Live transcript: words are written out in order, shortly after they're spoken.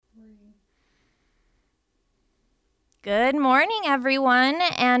Good morning, everyone,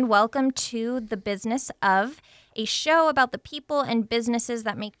 and welcome to The Business of, a show about the people and businesses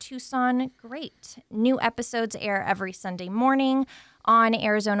that make Tucson great. New episodes air every Sunday morning on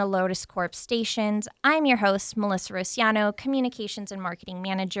Arizona Lotus Corp stations. I'm your host, Melissa Rosiano, Communications and Marketing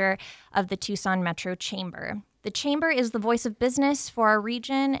Manager of the Tucson Metro Chamber. The Chamber is the voice of business for our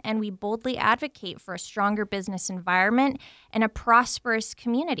region, and we boldly advocate for a stronger business environment and a prosperous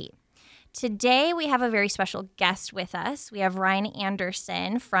community. Today, we have a very special guest with us. We have Ryan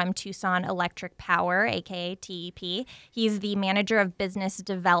Anderson from Tucson Electric Power, aka TEP. He's the Manager of Business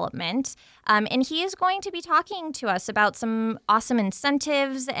Development, and he is going to be talking to us about some awesome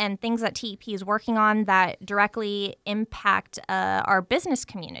incentives and things that TEP is working on that directly impact our business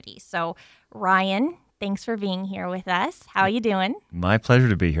community. So, Ryan, thanks for being here with us. How are you doing? My pleasure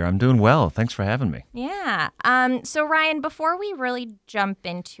to be here. I'm doing well. Thanks for having me. Yeah. So, Ryan, before we really jump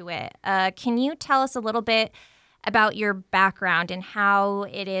into it, can you tell us a little bit about your background and how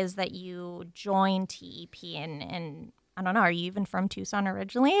it is that you joined TEP? And I don't know, are you even from Tucson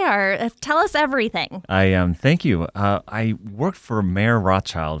originally? Or tell us everything. I am. Thank you. I worked for Mayor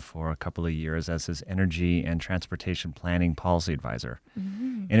Rothschild for a couple of years as his energy and transportation planning policy advisor.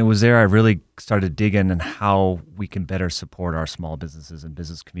 Mm-hmm. And it was there I really started digging in how we can better support our small businesses and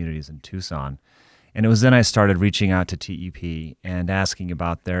business communities in Tucson. And it was then I started reaching out to TEP and asking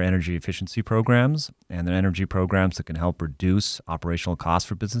about their energy efficiency programs and their energy programs that can help reduce operational costs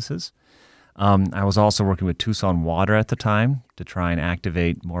for businesses. I was also working with Tucson Water at the time to try and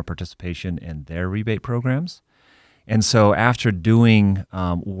activate more participation in their rebate programs. And so after doing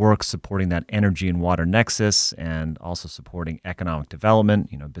work supporting that energy and water nexus and also supporting economic development,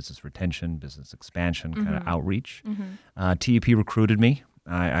 business retention, business expansion, kind of outreach, TEP recruited me.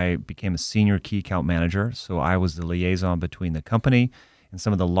 I became a senior key account manager, so I was the liaison between the company and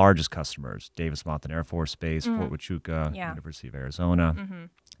some of the largest customers, Davis-Monthan Air Force Base, Fort Huachuca, University of Arizona,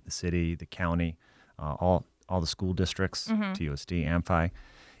 the city, the county, all the school districts, TUSD, AMPHI.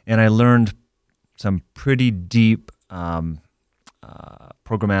 And I learned some pretty deep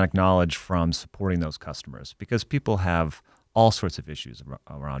programmatic knowledge from supporting those customers because people have all sorts of issues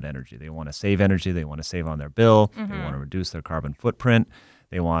around energy. They want to save energy. They want to save on their bill. They want to reduce their carbon footprint.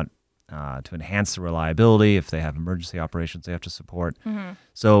 They want to enhance the reliability. If they have emergency operations they have to support.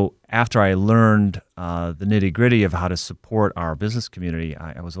 So after I learned the nitty-gritty of how to support our business community,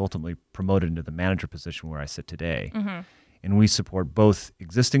 I was ultimately promoted into the manager position where I sit today. And we support both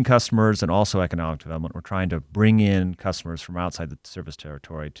existing customers and also economic development. We're trying to bring in customers from outside the service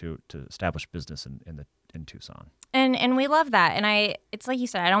territory to establish business in Tucson. And we love that. And it's like you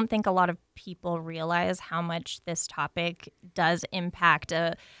said, I don't think a lot of people realize how much this topic does impact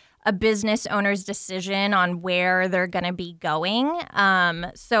a business owner's decision on where they're going to be going.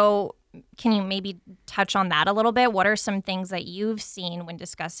 So can you maybe touch on that a little bit? What are some things that you've seen when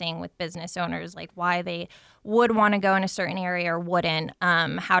discussing with business owners, like why they would want to go in a certain area or wouldn't?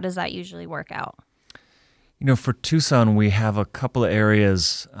 How does that usually work out? For Tucson, we have a couple of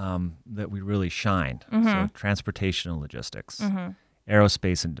areas that we really shine. So transportation and logistics,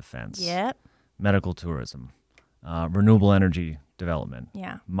 aerospace and defense, medical tourism, renewable energy development,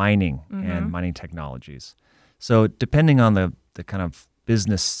 mining and mining technologies. So depending on the kind of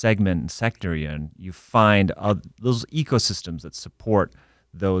business segment and sector you're in, you find those ecosystems that support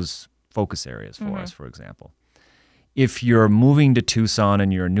those focus areas for us, for example. If you're moving to Tucson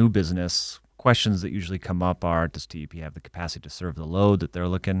and you're a new business, questions that usually come up are, does TEP have the capacity to serve the load that they're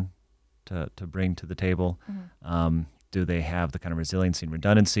looking to bring to the table? Do they have the kind of resiliency and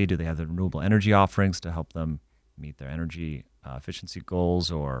redundancy? Do they have the renewable energy offerings to help them meet their energy efficiency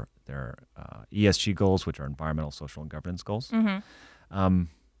goals or their ESG goals, which are environmental, social, and governance goals?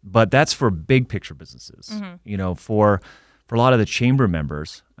 But that's for big picture businesses. For a lot of the chamber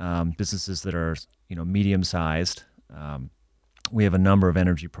members, businesses that are medium sized, we have a number of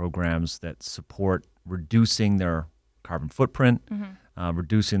energy programs that support reducing their carbon footprint,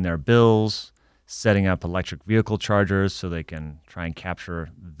 reducing their bills, setting up electric vehicle chargers so they can try and capture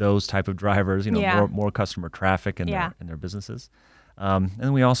those type of drivers, more customer traffic in their businesses. And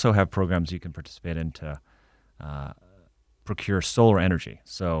then we also have programs you can participate in to procure solar energy.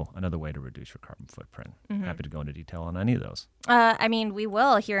 So another way to reduce your carbon footprint. Happy to go into detail on any of those. We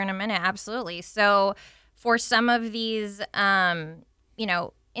will here in a minute. Absolutely. So for some of these,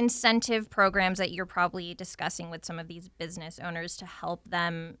 incentive programs that you're probably discussing with some of these business owners to help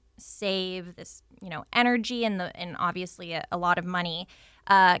them save this, energy and obviously a lot of money,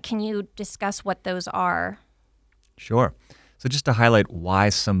 can you discuss what those are? Sure. So just to highlight why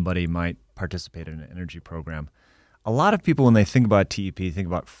somebody might participate in an energy program, a lot of people, when they think about TEP, think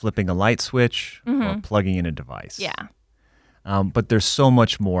about flipping a light switch or plugging in a device. Yeah. But there's so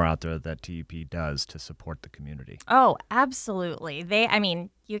much more out there that TEP does to support the community. Oh, absolutely.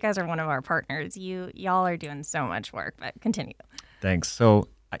 You guys are one of our partners. Y'all are doing so much work, but continue. Thanks. So,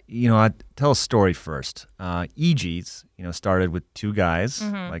 I'll tell a story first. EGs, started with two guys,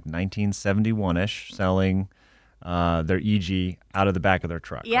 like 1971-ish, selling their EG out of the back of their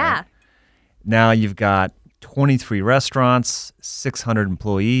truck. Yeah. Right? Now you've got 23 restaurants, 600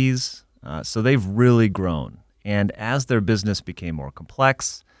 employees. So they've really grown. And as their business became more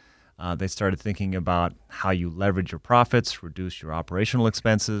complex, they started thinking about how you leverage your profits, reduce your operational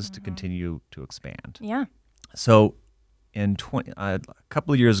expenses to continue to expand. Yeah. So a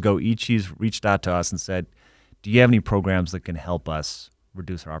couple of years ago, EGs reached out to us and said, do you have any programs that can help us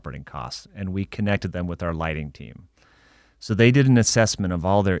reduce our operating costs? And we connected them with our lighting team. So they did an assessment of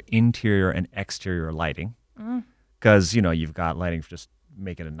all their interior and exterior lighting because, you've got lighting for just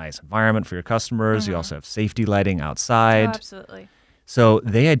make it a nice environment for your customers. You also have safety lighting outside. Oh, absolutely. So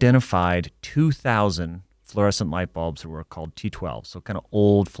they identified 2,000 fluorescent light bulbs that were called T12, so kind of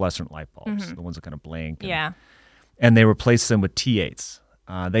old fluorescent light bulbs, the ones that kind of blink. And they replaced them with T8s.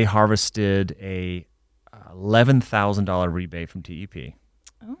 They harvested a $11,000 rebate from TEP.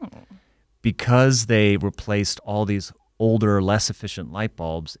 Oh. Because they replaced all these older, less efficient light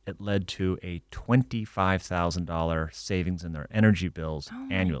bulbs, it led to a $25,000 savings in their energy bills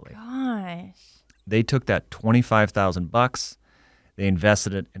annually. My gosh. They took that $25,000, they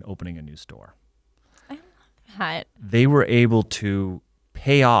invested it in opening a new store. I love that. They were able to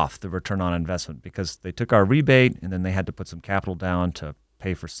pay off the return on investment because they took our rebate and then they had to put some capital down to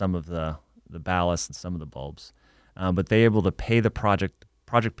pay for some of the ballast and some of the bulbs. But they were able to pay the project.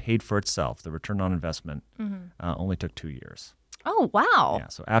 Project paid for itself. The return on investment only took 2 years. Oh, wow. Yeah.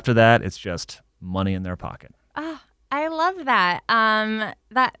 So after that, it's just money in their pocket. I love that.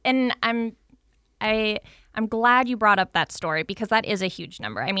 And I'm glad you brought up that story because that is a huge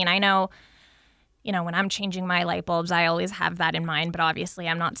number. I mean, I know, when I'm changing my light bulbs, I always have that in mind, but obviously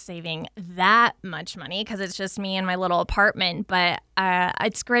I'm not saving that much money because it's just me and my little apartment. But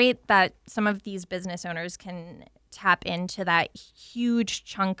it's great that some of these business owners can tap into that huge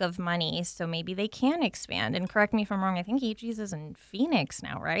chunk of money so maybe they can expand. And correct me if I'm wrong, I think EG's is in Phoenix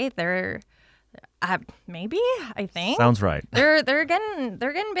now, right? They're I think. Sounds right. They're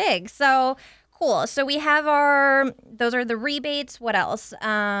getting big. So cool. So we have those are the rebates. What else?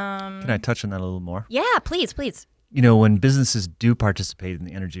 Can I touch on that a little more? Yeah, please. When businesses do participate in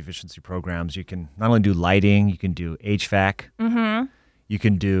the energy efficiency programs, you can not only do lighting, you can do HVAC, you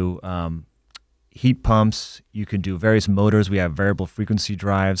can do heat pumps, you can do various motors. We have variable frequency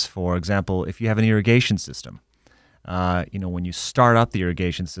drives. For example, if you have an irrigation system, when you start up the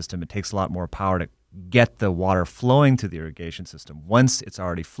irrigation system, it takes a lot more power to get the water flowing through the irrigation system. Once it's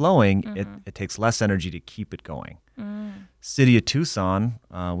already flowing, it takes less energy to keep it going. City of Tucson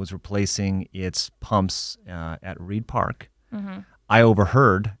was replacing its pumps at Reed Park. I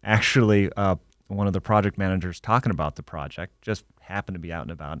overheard, actually, one of the project managers talking about the project, just happened to be out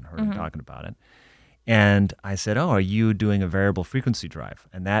and about and heard him talking about it. And I said, are you doing a variable frequency drive?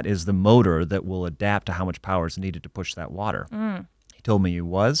 And that is the motor that will adapt to how much power is needed to push that water. He told me he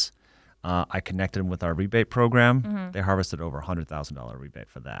was. I connected him with our rebate program. They harvested over $100,000 rebate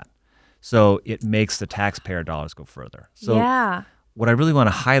for that. So it makes the taxpayer dollars go further. So what I really want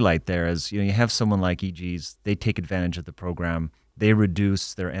to highlight there is, you have someone like EG's, they take advantage of the program. They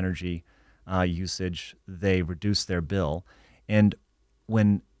reduce their energy usage. They reduce their bill. And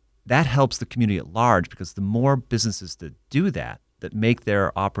when that helps the community at large, because the more businesses that do that make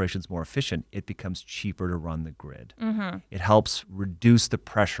their operations more efficient, it becomes cheaper to run the grid. It helps reduce the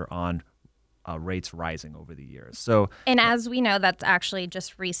pressure on rates rising over the years. And as we know, that's actually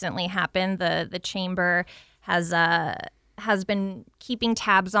just recently happened. The chamber has been keeping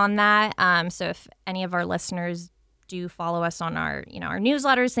tabs on that. So if any of our listeners do follow us on our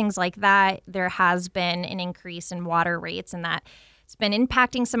newsletters, things like that, there has been an increase in water rates, and that it's been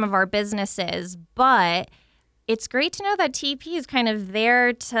impacting some of our businesses. But it's great to know that TEP is kind of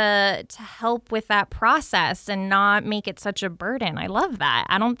there to help with that process and not make it such a burden. I love that.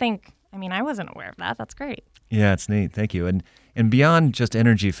 I wasn't aware of that. That's great. Yeah, it's neat. Thank you. And beyond just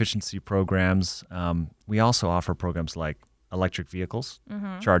energy efficiency programs, we also offer programs like electric vehicles,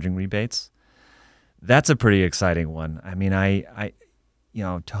 charging rebates. That's a pretty exciting one. Tohono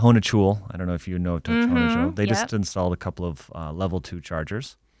Chul, I don't know if you know Tohono Chul, they just installed a couple of level 2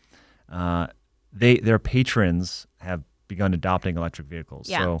 chargers. Their patrons have begun adopting electric vehicles.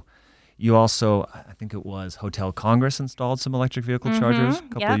 Yeah. So you also, I think it was Hotel Congress installed some electric vehicle chargers a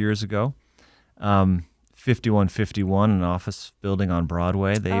couple of years ago. 5151, an office building on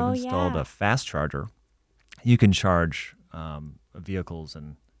Broadway, they've installed a fast charger. You can charge vehicles,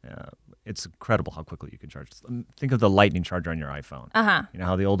 and it's incredible how quickly you can charge. Think of the lightning charger on your iPhone. You know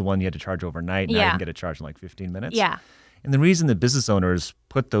how the old one you had to charge overnight, now you can get it charged in like 15 minutes? Yeah. And the reason that business owners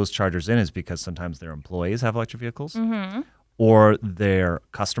put those chargers in is because sometimes their employees have electric vehicles, or their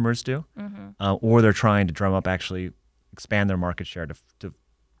customers do, or they're trying to drum up, actually expand their market share to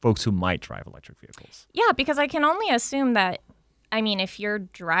folks who might drive electric vehicles. Yeah, because I can only assume that, I mean, if you're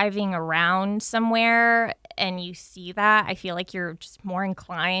driving around somewhere and you see that, I feel like you're just more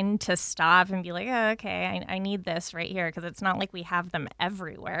inclined to stop and be like, oh, okay, I need this right here, because it's not like we have them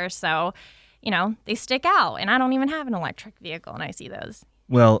everywhere. So, you know, they stick out, and I don't even have an electric vehicle, and I see those.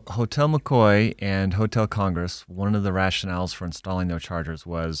 Well, Hotel McCoy and Hotel Congress, one of the rationales for installing their chargers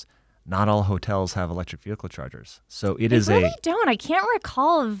was not all hotels have electric vehicle chargers. So they really don't. I can't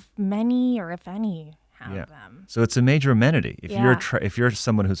recall of many, or if any, have them. So it's a major amenity. If you're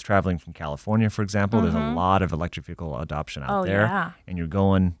someone who's traveling from California, for example, there's a lot of electric vehicle adoption out there, and you're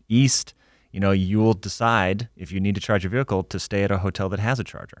going east, you know, you'll decide if you need to charge your vehicle to stay at a hotel that has a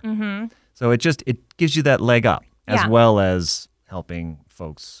charger. So it gives you that leg up, as well as helping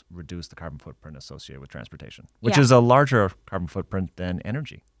folks reduce the carbon footprint associated with transportation, which is a larger carbon footprint than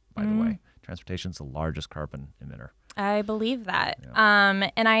energy, by the way. Transportation is the largest carbon emitter. I believe that.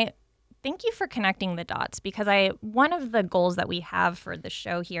 And I thank you for connecting the dots, because one of the goals that we have for the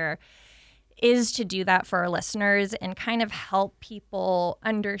show here is to do that for our listeners and kind of help people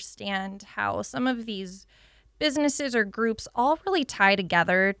understand how some of these businesses or groups all really tie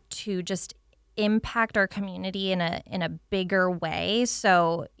together to just impact our community in a bigger way.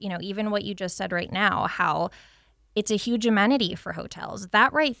 So, you know, even what you just said right now, how it's a huge amenity for hotels,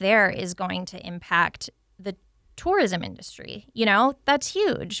 that right there is going to impact the tourism industry. You know, that's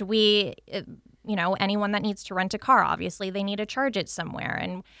huge. You know, anyone that needs to rent a car, obviously they need to charge it somewhere.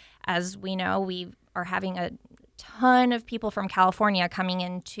 And as we know, we are having a ton of people from California coming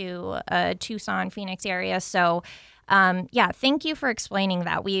into Tucson, Phoenix area. So, thank you for explaining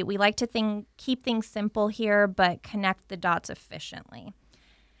that. We like to keep things simple here, but connect the dots efficiently.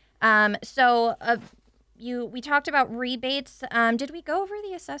 We talked about rebates. Did we go over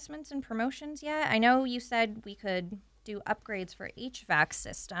the assessments and promotions yet? I know you said we could do upgrades for HVAC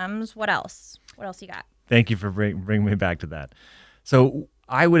systems. What else? What else you got? Thank you for bringing me back to that. So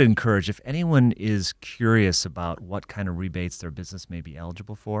I would encourage, if anyone is curious about what kind of rebates their business may be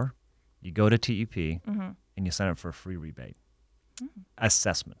eligible for, you go to TEP and you sign up for a free rebate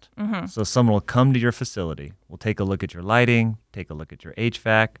assessment. So someone will come to your facility, will take a look at your lighting, take a look at your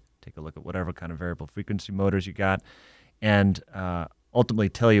HVAC, take a look at whatever kind of variable frequency motors you got, and ultimately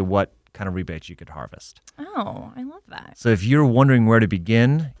tell you what kind of rebates you could harvest. Oh, I love that. So if you're wondering where to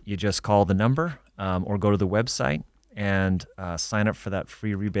begin, you just call the number or go to the website and sign up for that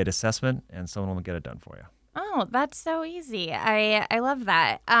free rebate assessment, and someone will get it done for you. Oh, that's so easy. I love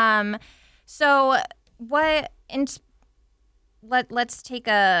that. So let's take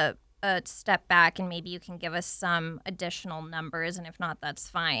a step back, and maybe you can give us some additional numbers, and if not, that's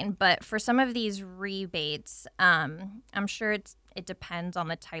fine. But for some of these rebates, I'm sure it depends on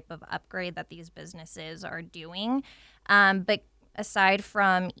the type of upgrade that these businesses are doing. But aside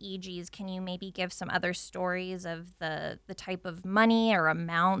from EGs, can you maybe give some other stories of the type of money or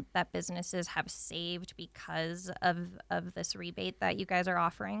amount that businesses have saved because of this rebate that you guys are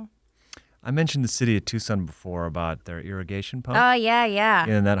offering? I mentioned the city of Tucson before about their irrigation pump. Oh, yeah.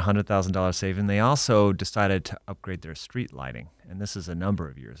 And that $100,000 saving. They also decided to upgrade their street lighting. And this is a number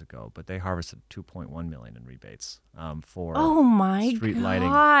of years ago, but they harvested $2.1 million in rebates for street lighting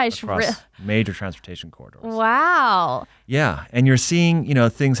across major transportation corridors. Wow. Yeah, and you're seeing,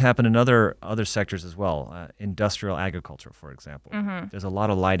 things happen in other sectors as well. Industrial agriculture, for example. There's a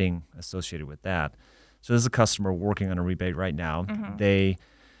lot of lighting associated with that. So there's a customer working on a rebate right now.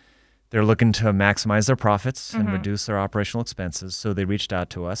 They're looking to maximize their profits and reduce their operational expenses. So they reached out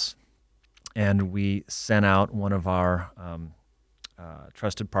to us, and we sent out one of our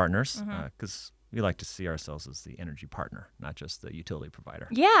trusted partners, because we like to see ourselves as the energy partner, not just the utility provider.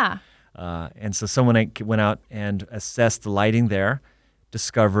 Yeah. And so someone went out and assessed the lighting there,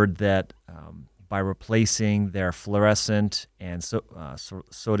 discovered that by replacing their fluorescent and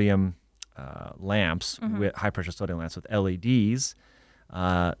sodium lamps, with high-pressure sodium lamps with LEDs,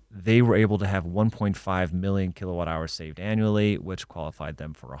 they were able to have 1.5 million kilowatt hours saved annually, which qualified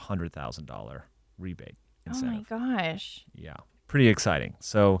them for a $100,000 rebate incentive. Oh my gosh. Yeah, pretty exciting.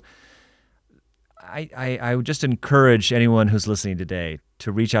 So I would just encourage anyone who's listening today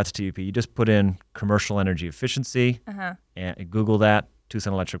to reach out to TEP. You just put in commercial energy efficiency and Google that.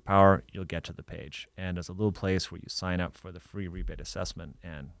 Tucson Electric Power, you'll get to the page. And there's a little place where you sign up for the free rebate assessment,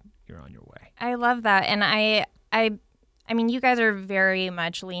 and you're on your way. I love that. And I mean, you guys are very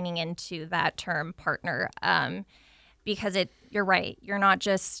much leaning into that term partner, because you're right. You're not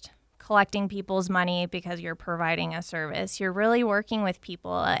just collecting people's money because you're providing a service. You're really working with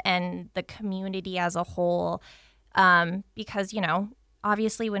people and the community as a whole, because,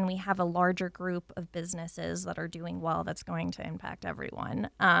 obviously when we have a larger group of businesses that are doing well, that's going to impact everyone.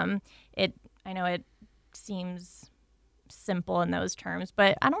 I know it seems simple in those terms,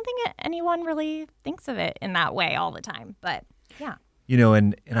 but I don't think anyone really thinks of it in that way all the time. But yeah.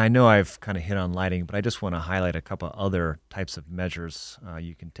 And I know I've kind of hit on lighting, but I just want to highlight a couple other types of measures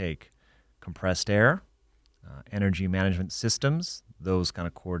you can take. Compressed air, energy management systems, those kind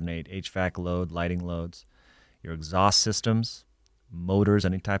of coordinate HVAC load, lighting loads, your exhaust systems, motors,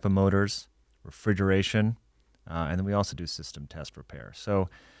 any type of motors, refrigeration, and then we also do system test repair. So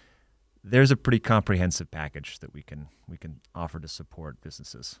there's a pretty comprehensive package that we can offer to support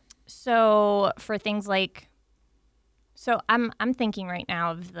businesses. So for things like, I'm thinking right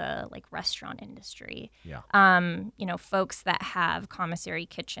now of the restaurant industry. Yeah. Folks that have commissary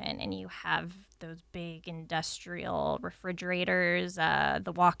kitchen, and you have those big industrial refrigerators,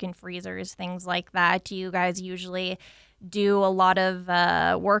 the walk-in freezers, things like that. Do you guys usually do a lot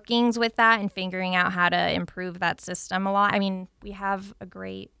of workings with that and figuring out how to improve that system a lot? I mean, we have a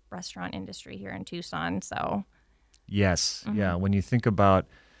great restaurant industry here in Tucson, so. Yes. Mm-hmm. Yeah. When you think about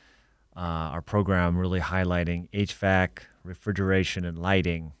our program really highlighting HVAC, refrigeration, and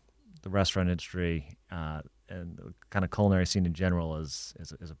lighting, the restaurant industry and the kind of culinary scene in general is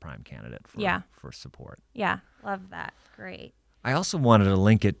a prime candidate for support. Yeah, love that. Great. I also wanted to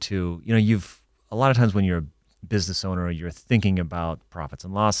link it to, you've a lot of times when you're a business owner, you're thinking about profits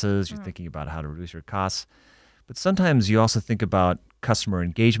and losses, you're thinking about how to reduce your costs, but sometimes you also think about customer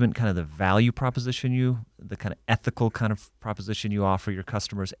engagement, kind of the value proposition the kind of ethical kind of proposition you offer your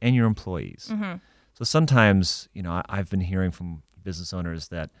customers and your employees. Mm-hmm. So sometimes, I've been hearing from business owners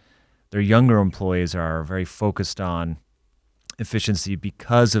that their younger employees are very focused on efficiency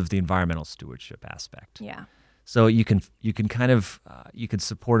because of the environmental stewardship aspect. Yeah. So you can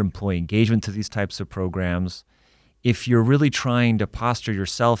support employee engagement through these types of programs. If you're really trying to posture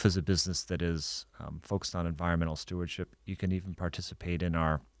yourself as a business that is focused on environmental stewardship, you can even participate in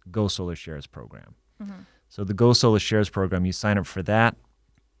our Go Solar Shares program. Mm-hmm. So the Go Solar Shares program, you sign up for that.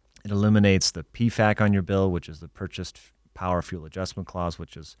 It eliminates the PFAC on your bill, which is the Purchased Power Fuel Adjustment Clause,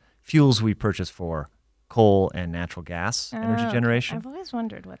 which is fuels we purchase for coal and natural gas energy generation. I've always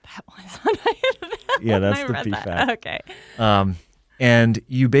wondered what that was. Yeah, that's the PFAC. That. Okay. And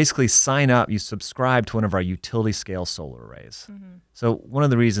you basically sign up, you subscribe to one of our utility scale solar arrays. Mm-hmm. So one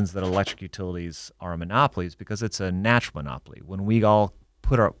of the reasons that electric utilities are a monopoly is because it's a natural monopoly. When we all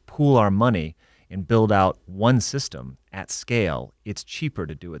pool our money and build out one system at scale, it's cheaper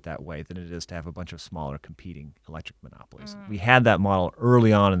to do it that way than it is to have a bunch of smaller competing electric monopolies. We had that model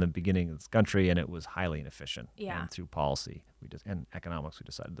early on in the beginning of this country, and it was highly inefficient. Yeah. And through policy and economics, we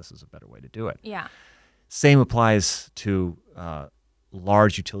decided this is a better way to do it. Yeah. Same applies to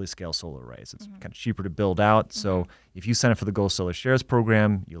large utility scale solar arrays. It's kind of cheaper to build out. So if you sign up for the Go Solar Shares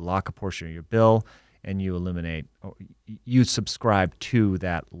program, you lock a portion of your bill and you subscribe to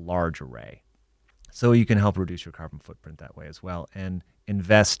that large array. So you can help reduce your carbon footprint that way as well and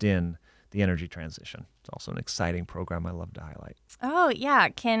invest in the energy transition. It's also an exciting program I love to highlight. Oh, yeah.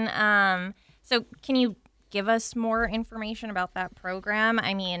 Can you give us more information about that program?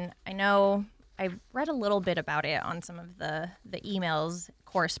 I mean, I know I read a little bit about it on some of the emails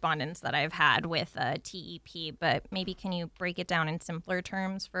correspondence that I've had with TEP, but maybe can you break it down in simpler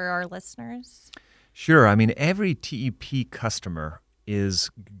terms for our listeners? Sure. I mean, every TEP customer is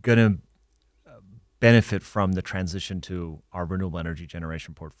going to benefit from the transition to our renewable energy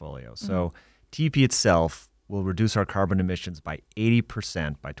generation portfolio. So TEP itself will reduce our carbon emissions by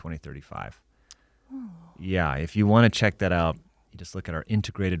 80% by 2035. Oh. Yeah, if you want to check that out, you just look at our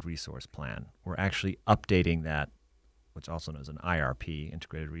integrated resource plan. We're actually updating that, which also known as an IRP,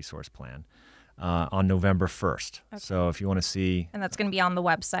 integrated resource plan, on November 1st. Okay. So if you want to see... And that's going to be on the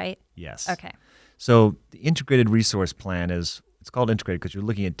website? Yes. Okay. So the integrated resource plan it's called integrated because you're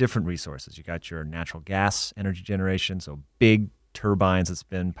looking at different resources. You got your natural gas energy generation, so big turbines that's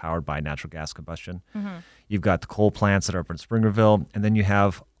been powered by natural gas combustion. Mm-hmm. You've got the coal plants that are up in Springerville, and then you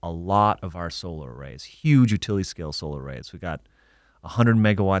have a lot of our solar arrays, huge utility scale solar arrays. We got a 100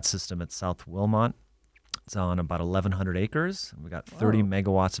 megawatt system at South Wilmot. It's on about 1,100 acres. We got 30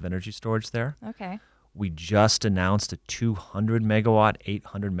 megawatts of energy storage there. Okay. We just announced a 200 megawatt,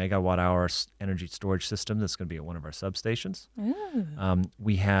 800 megawatt hour energy storage system that's going to be at one of our substations.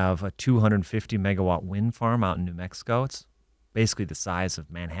 We have a 250 megawatt wind farm out in New Mexico. It's basically the size of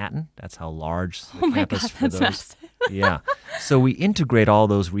Manhattan. That's how large the campus for those. Massive. Yeah. So we integrate all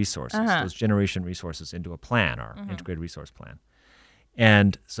those resources, those generation resources, into a plan, our integrated resource plan.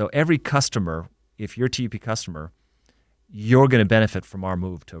 And so every customer, if you're a TEP customer, you're going to benefit from our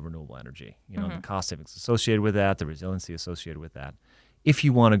move to renewable energy. The cost savings associated with that, the resiliency associated with that. If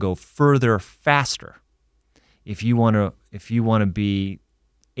you want to go further, faster, if you want to be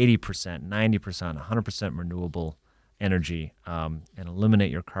 80%, 90%, 100% renewable energy and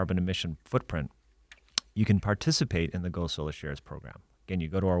eliminate your carbon emission footprint, you can participate in the Go Solar Shares program. Again, you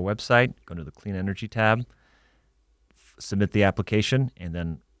go to our website, go to the Clean Energy tab, submit the application, and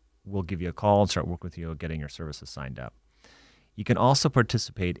then we'll give you a call and start working with you getting your services signed up. You can also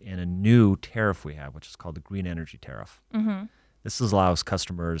participate in a new tariff we have, which is called the Green Energy Tariff. This allows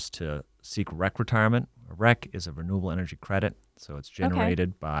customers to seek REC retirement. A REC is a renewable energy credit, so it's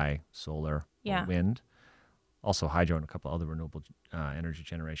generated by solar or wind, also hydro and a couple other renewable energy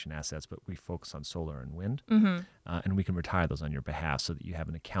generation assets, but we focus on solar and wind. And we can retire those on your behalf so that you have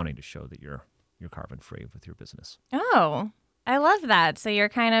an accounting to show that you're carbon-free with your business. Oh, I love that. So you're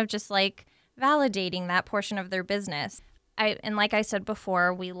kind of just like validating that portion of their business. And like I said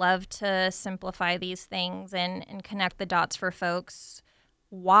before, we love to simplify these things and connect the dots for folks.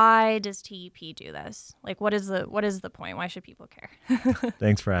 Why does TEP do this? Like, what is the point? Why should people care?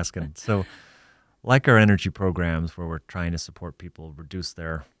 Thanks for asking. So, like our energy programs where we're trying to support people reduce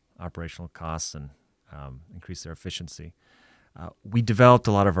their operational costs and increase their efficiency, we developed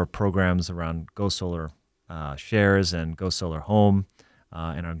a lot of our programs around Go Solar Shares and Go Solar Home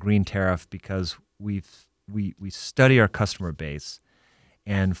and our Green Tariff because we study our customer base,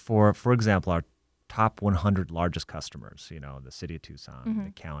 and for example, our top 100 largest customers, the city of Tucson,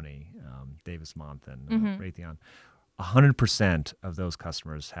 the county, Davis-Monthan, Raytheon, 100% of those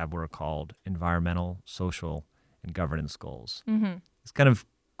customers have what are called environmental, social, and governance goals. It's kind of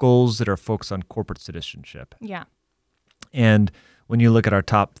goals that are focused on corporate citizenship. Yeah. And when you look at our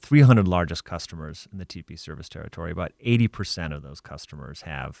top 300 largest customers in the TP service territory, about 80% of those customers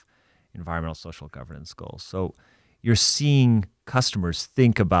have environmental, social, governance goals. So you're seeing customers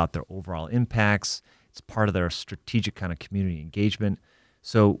think about their overall impacts. It's part of their strategic kind of community engagement.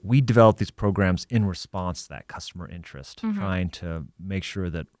 So we develop these programs in response to that customer interest, trying to make sure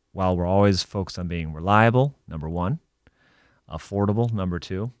that while we're always focused on being reliable, number one, affordable, number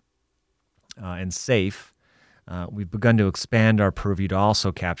two, and safe, we've begun to expand our purview to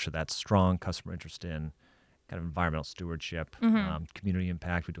also capture that strong customer interest in kind of environmental stewardship, community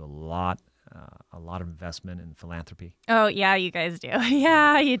impact. We do a lot of investment in philanthropy. Oh, yeah, you guys do.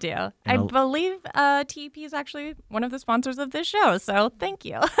 Yeah, you do. I believe TEP is actually one of the sponsors of this show, so thank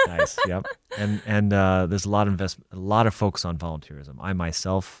you. Nice, yep. And there's a lot of focus on volunteerism. I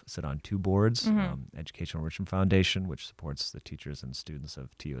myself sit on two boards, Educational Enrichment Foundation, which supports the teachers and students of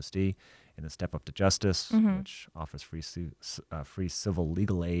TUSD, and the Step Up to Justice, which offers free civil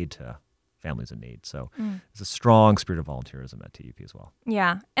legal aid to families in need. So there's a strong spirit of volunteerism at TEP as well.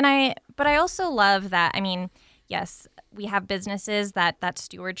 Yeah. But I also love that, yes, we have businesses that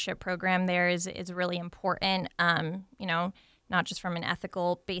stewardship program there is really important, not just from an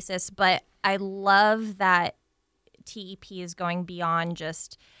ethical basis, but I love that TEP is going beyond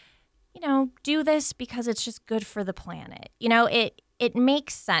just, do this because it's just good for the planet. It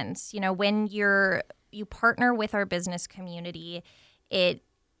makes sense, when you partner with our business community,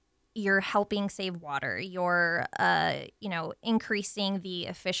 you're helping save water. You're, increasing the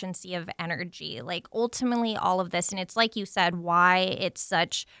efficiency of energy. Like ultimately all of this, and it's like you said, why it's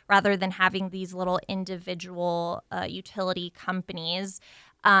such, rather than having these little individual utility companies,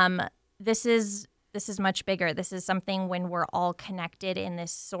 this is much bigger. This is something when we're all connected in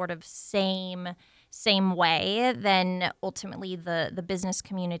this sort of same way, then ultimately the business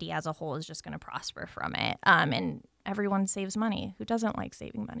community as a whole is just going to prosper from it. And everyone saves money. Who doesn't like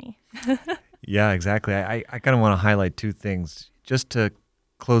saving money? Yeah, exactly. I kind of want to highlight two things just to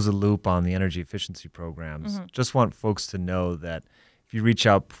close the loop on the energy efficiency programs. Just want folks to know that if you reach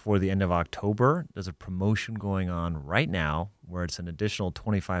out before the end of October, there's a promotion going on right now where it's an additional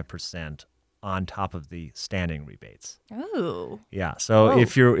 25% on top of the standing rebates. Oh. Yeah. So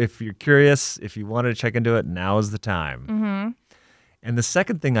if you're curious, if you wanted to check into it, now is the time. And the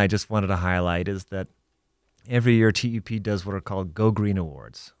second thing I just wanted to highlight is that every year TEP does what are called Go Green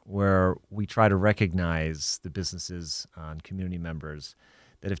Awards, where we try to recognize the businesses and community members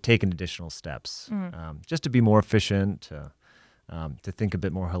that have taken additional steps just to be more efficient, to think a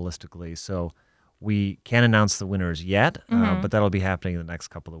bit more holistically. So We can't announce the winners yet, but that'll be happening in the next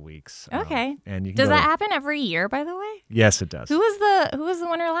couple of weeks. Okay. And you can does that happen every year, by the way? Yes, it does. Who was the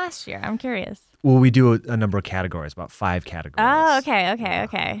winner last year? I'm curious. Well, we do a number of categories, about 5 categories. Oh,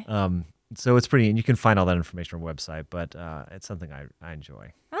 okay. So it's pretty, and you can find all that information on our website, but it's something I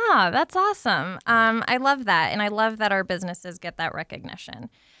enjoy. Ah, that's awesome. I love that, and I love that our businesses get that recognition.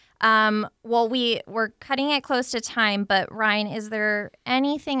 Well, we're cutting it close to time, but Ryan, is there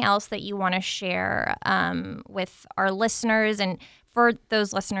anything else that you want to share with our listeners? And for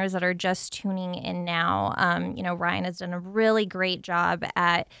those listeners that are just tuning in now, Ryan has done a really great job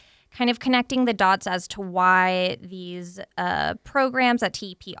at kind of connecting the dots as to why these programs that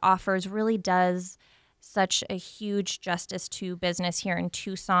TEP offers really does such a huge justice to business here in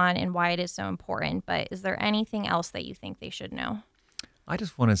Tucson and why it is so important. But is there anything else that you think they should know? I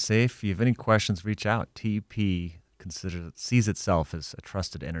just want to say, if you have any questions, reach out. TEP sees itself as a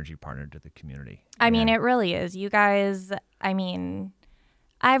trusted energy partner to the community. I mean, it really is. You guys,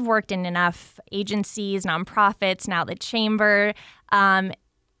 I've worked in enough agencies, nonprofits, now the chamber,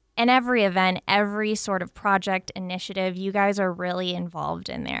 and every event, every sort of project initiative, you guys are really involved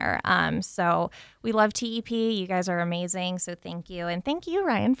in there. So we love TEP. You guys are amazing. So thank you. And thank you,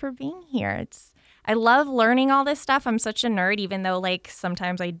 Ryan, for being here. I love learning all this stuff. I'm such a nerd, even though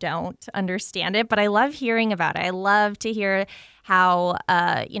sometimes I don't understand it, but I love hearing about it. I love to hear how,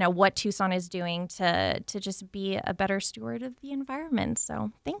 what Tucson is doing to just be a better steward of the environment.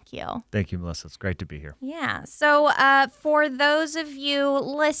 So thank you. Thank you, Melissa. It's great to be here. Yeah. So for those of you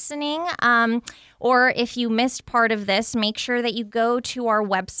listening, or if you missed part of this, make sure that you go to our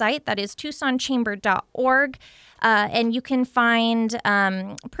website. That is TucsonChamber.org. And you can find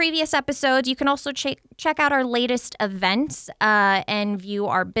previous episodes. You can also check out our latest events and view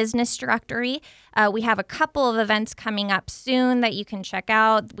our business directory. We have a couple of events coming up soon that you can check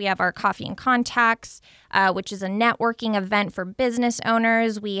out. We have our Coffee and Contacts, which is a networking event for business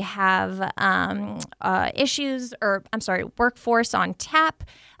owners. We have Workforce on Tap.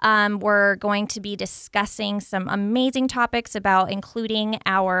 We're going to be discussing some amazing topics about including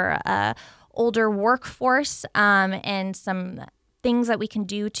our older workforce and some things that we can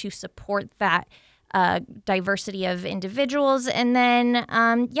do to support that diversity of individuals. And then,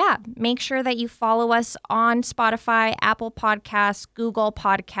 make sure that you follow us on Spotify, Apple Podcasts, Google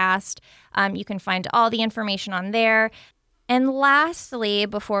Podcast. You can find all the information on there. And lastly,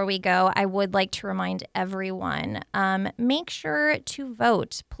 before we go, I would like to remind everyone, make sure to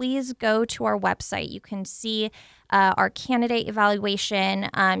vote. Please go to our website. You can see our candidate evaluation.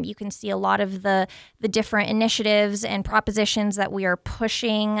 You can see a lot of the different initiatives and propositions that we are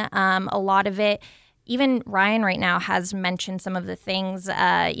pushing. A lot of it, even Ryan right now has mentioned some of the things.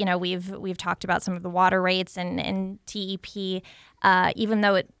 We've talked about some of the water rates and TEP, even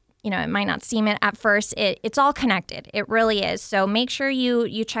though it might not seem it at first. It's all connected. It really is. So make sure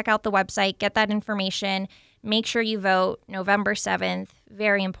you check out the website, get that information. Make sure you vote November 7th.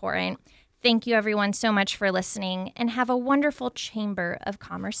 Very important. Thank you, everyone, so much for listening, and have a wonderful Chamber of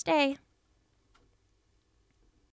Commerce day.